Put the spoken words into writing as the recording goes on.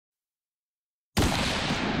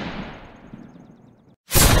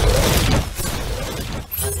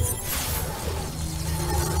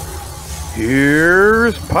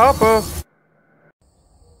Here's Papa.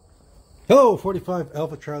 Hello, 45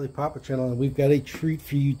 Alpha Charlie Papa channel, and we've got a treat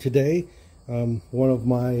for you today. One of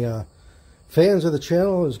my fans of the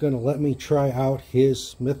channel is going to let me try out his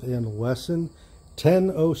Smith and Wesson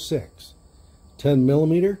 1006. 10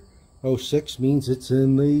 millimeter. 06 means it's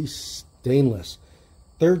in the stainless.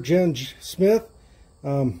 3rd gen Smith.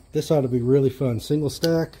 This ought to be really fun. Single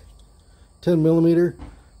stack, 10 millimeter.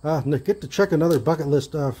 Get to check another bucket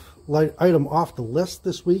list item off the list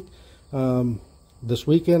this week. This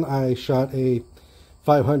weekend I shot a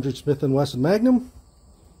 500 Smith and Wesson Magnum.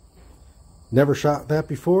 Never shot that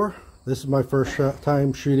before. This is my first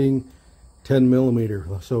time shooting 10 millimeter.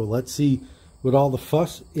 So let's see what all the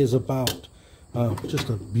fuss is about. Just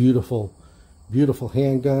a beautiful, beautiful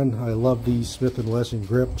handgun. I love these Smith and Wesson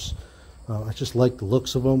grips. I just like the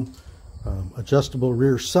looks of them. Adjustable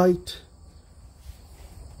rear sight.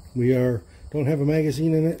 We don't have a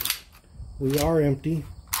magazine in it. We are empty.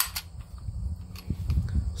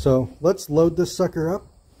 So let's load this sucker up,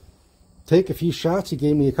 take a few shots. He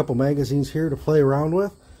gave me a couple magazines here to play around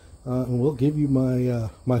with, and we'll give you my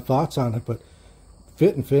my thoughts on it. But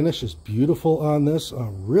fit and finish is beautiful on this.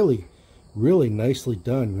 Really, really nicely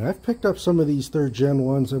done. I've picked up some of these 3rd gen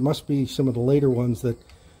ones. There must be some of the later ones that,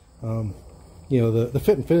 you know, the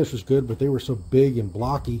fit and finish was good, but they were so big and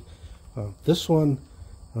blocky. This one,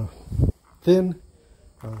 thin.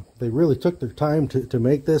 They really took their time to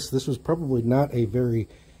make this. This was probably not a very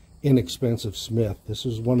inexpensive Smith. This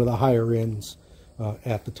was one of the higher ends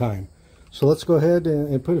at the time. So let's go ahead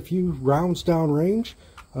and put a few rounds down range.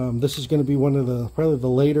 This is going to be one of probably the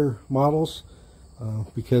later models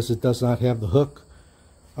because it does not have the hook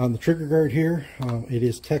on the trigger guard here. It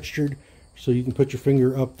is textured, so you can put your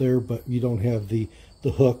finger up there, but you don't have the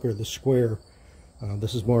hook or the square.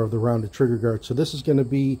 This is more of the rounded trigger guard. So this is going to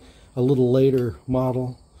be a little later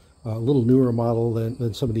model, a little newer model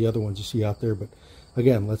than some of the other ones you see out there. But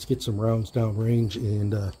again, let's get some rounds down range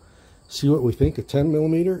and see what we think of 10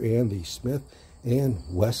 millimeter and the Smith and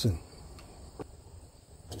Wesson.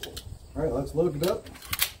 All right, let's load it up.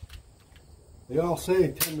 They all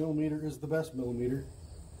say 10 millimeter is the best millimeter.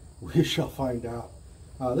 We shall find out.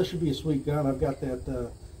 This should be a sweet gun. I've got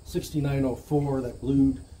that 6904, that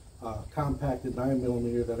blued compacted 9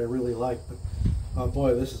 millimeter that I really like. But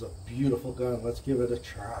boy, this is a beautiful gun. Let's give it a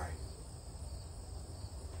try.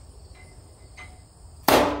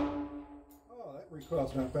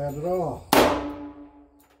 Recoil's not bad at all. I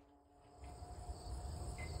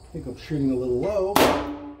think I'm shooting a little low.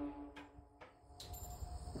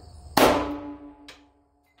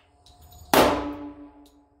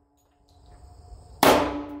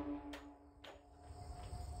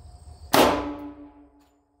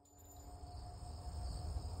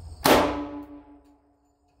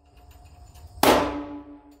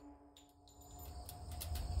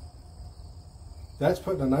 That's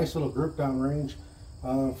putting a nice little group down range.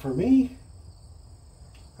 For me,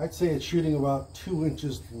 I'd say it's shooting about 2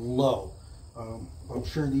 inches low. I'm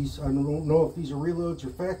sure these, I don't know if these are reloads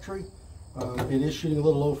or factory. It is shooting a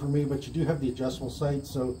little low for me, but you do have the adjustable sight.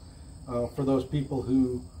 So for those people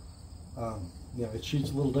who, you know, it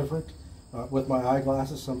shoots a little different. With my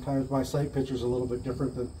eyeglasses, sometimes my sight picture is a little bit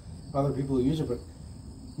different than other people who use it. But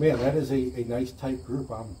man, that is a nice tight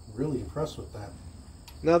group. I'm really impressed with that.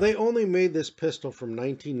 Now, they only made this pistol from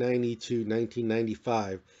 1990 to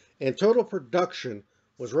 1995, and total production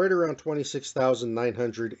was right around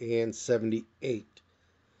 26,978.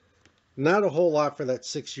 Not a whole lot for that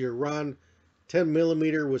 6-year run. 10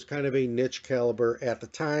 millimeter was kind of a niche caliber at the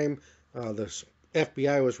time. The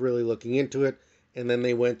FBI was really looking into it, and then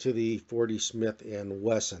they went to the 40 Smith and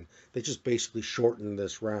Wesson. They just basically shortened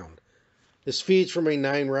this round. This feeds from a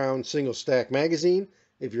 9-round single stack magazine.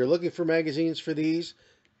 If you're looking for magazines for these,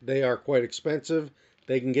 they are quite expensive.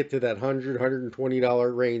 They can get to that $100,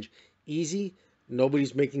 $120 range easy.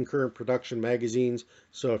 Nobody's making current production magazines,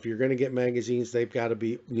 so if you're going to get magazines, they've got to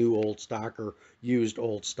be new old stock or used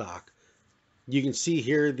old stock. You can see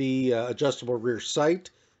here the adjustable rear sight.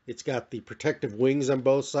 It's got the protective wings on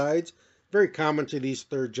both sides. Very common to these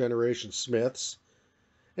 3rd generation Smiths.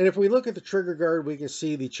 And if we look at the trigger guard, we can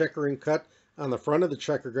see the checkering cut on the front of the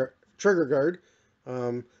trigger guard.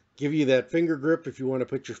 Give you that finger grip if you want to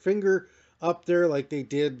put your finger up there like they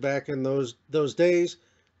did back in those days.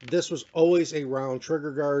 This was always a round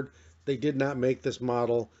trigger guard. They did not make this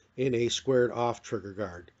model in a squared off trigger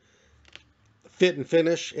guard. Fit and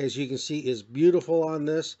finish, as you can see, is beautiful on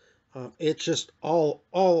this. It's just all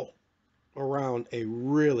around a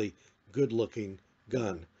really good looking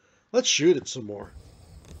gun. Let's shoot it some more.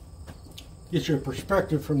 Get your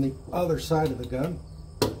perspective from the other side of the gun.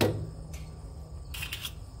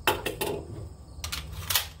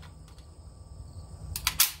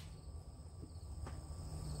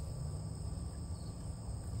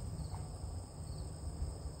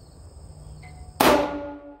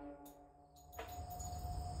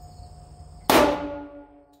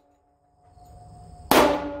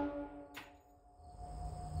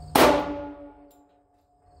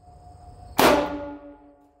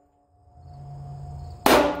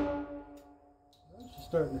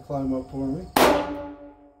 starting to climb up for me. Maybe I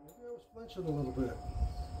was flinching a little bit.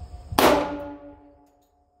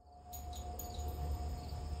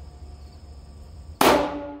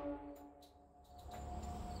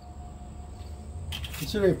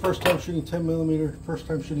 Considering first time shooting 10mm, first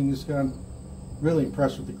time shooting this gun, really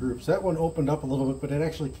impressed with the groups. That one opened up a little bit, but it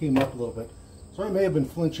actually came up a little bit. So I may have been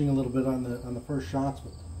flinching a little bit on the first shots,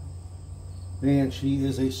 but man, she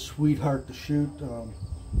is a sweetheart to shoot.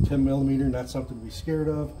 10mm, not something to be scared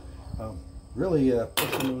of. Really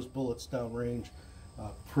pushing those bullets down range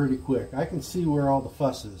pretty quick. I can see where all the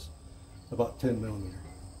fuss is about 10mm.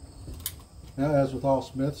 Now, as with all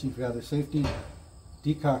Smiths, you've got a safety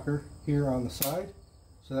decocker here on the side.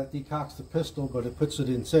 So that decocks the pistol, but it puts it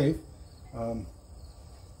in safe.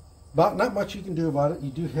 But not much you can do about it. You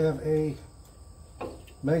do have a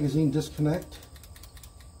magazine disconnect.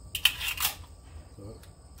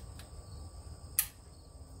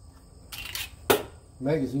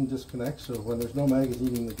 Magazine disconnect, so when there's no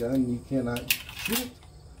magazine in the gun, you cannot shoot it.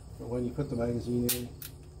 But when you put the magazine in,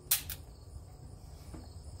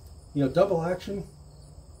 you know, double action,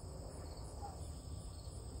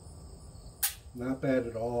 not bad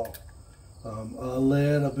at all. A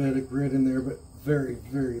little bit of grit in there, but very,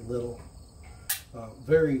 very little.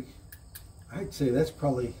 I'd say that's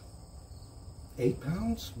probably 8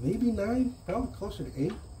 pounds, maybe 9, probably closer to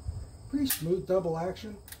 8. Pretty smooth double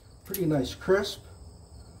action, pretty nice crisp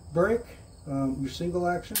break. Your single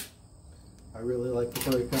action, I really like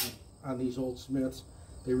the break on these old Smiths.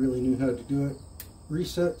 They really knew how to do it.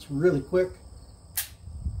 Resets really quick.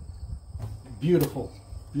 Beautiful,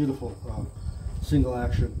 beautiful single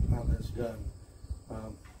action on this gun.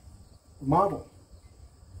 Model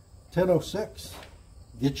 1006.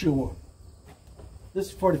 Get you one. This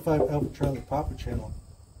is 45 Alpha Charlie Papa channel,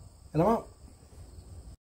 and I'm out.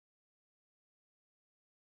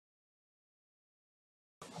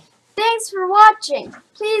 Thanks for watching.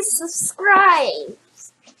 Please subscribe.